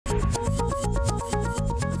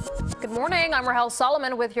Good morning. I'm Rahel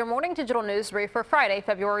Solomon with your morning digital news brief for Friday,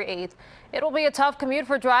 February 8th. It will be a tough commute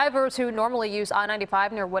for drivers who normally use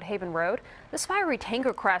I-95 near Woodhaven Road. This fiery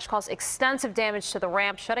tanker crash caused extensive damage to the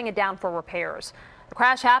ramp, shutting it down for repairs. The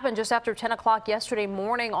crash happened just after 10 o'clock yesterday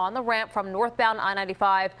morning on the ramp from northbound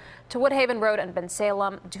I-95 to Woodhaven Road and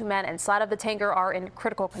Bensalem. 2 men inside of the tanker are in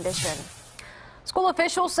critical condition. School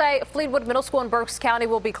officials say Fleetwood Middle School in Berks County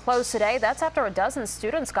will be closed today. That's after a dozen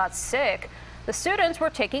students got sick. The students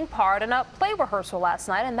were taking part in a play rehearsal last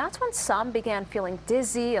night, and that's when some began feeling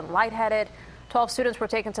dizzy and lightheaded. 12 students were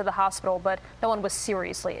taken to the hospital, but no one was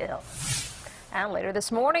seriously ill. And later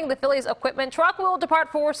this morning, the Phillies equipment truck will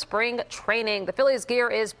depart for spring training. The Phillies gear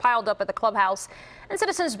is piled up at the clubhouse in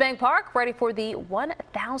Citizens Bank Park, ready for the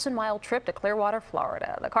 1,000-mile trip to Clearwater,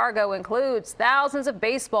 Florida. The cargo includes thousands of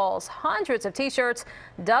baseballs, hundreds of T-shirts,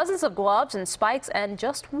 dozens of gloves and spikes, and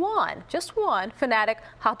just one Fanatic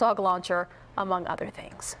hot dog launcher, among other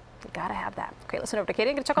things. You gotta have that. Okay, listen over to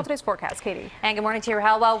Katie. I'm gonna check out today's forecast. Katie. And good morning to you,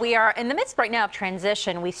 Rahel. Well, we are in the midst right now of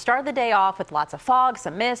transition. We started the day off with lots of fog,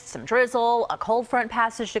 some mist, some drizzle, a cold front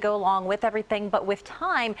passage to go along with everything. But with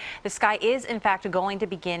time, the sky is in fact going to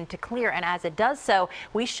begin to clear. And as it does so,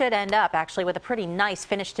 we should end up actually with a pretty nice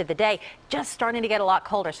finish to the day, just starting to get a lot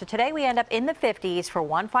colder. So today we end up in the 50s for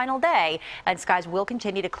one final day, and skies will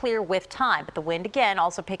continue to clear with time. But the wind again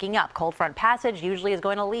also picking up. Cold front passage usually is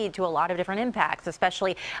going to lead to a lot of different impacts,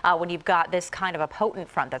 especially when you've got this kind of a potent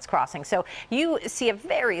front that's crossing. So you see a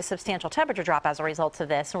very substantial temperature drop as a result of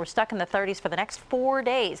this, and we're stuck in the 30s for the next 4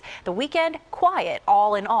 days. The weekend, quiet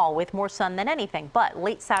all in all, with more sun than anything. But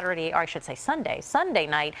late Saturday, or I should say Sunday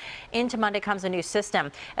night into Monday comes a new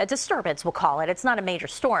system. A disturbance, we'll call it. It's not a major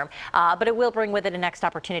storm, but it will bring with it a next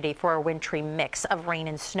opportunity for a wintry mix of rain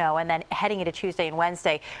and snow. And then heading into Tuesday and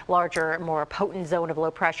Wednesday, larger, more potent zone of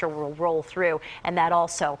low pressure will roll through, and that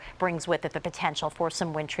also brings with it the potential for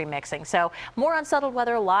some wintry mixing. So more unsettled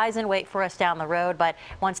weather lies in wait for us down the road, but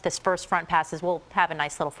once this first front passes, we'll have a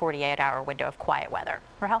nice little 48-hour window of quiet weather.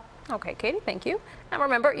 Rahel? Okay, Katie, thank you. And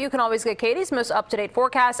remember, you can always get Katie's most up-to-date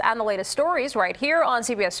forecast and the latest stories right here on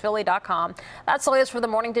CBSPhilly.com. That's the latest for the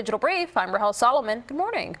Morning Digital Brief. I'm Rahel Solomon. Good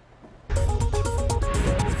morning.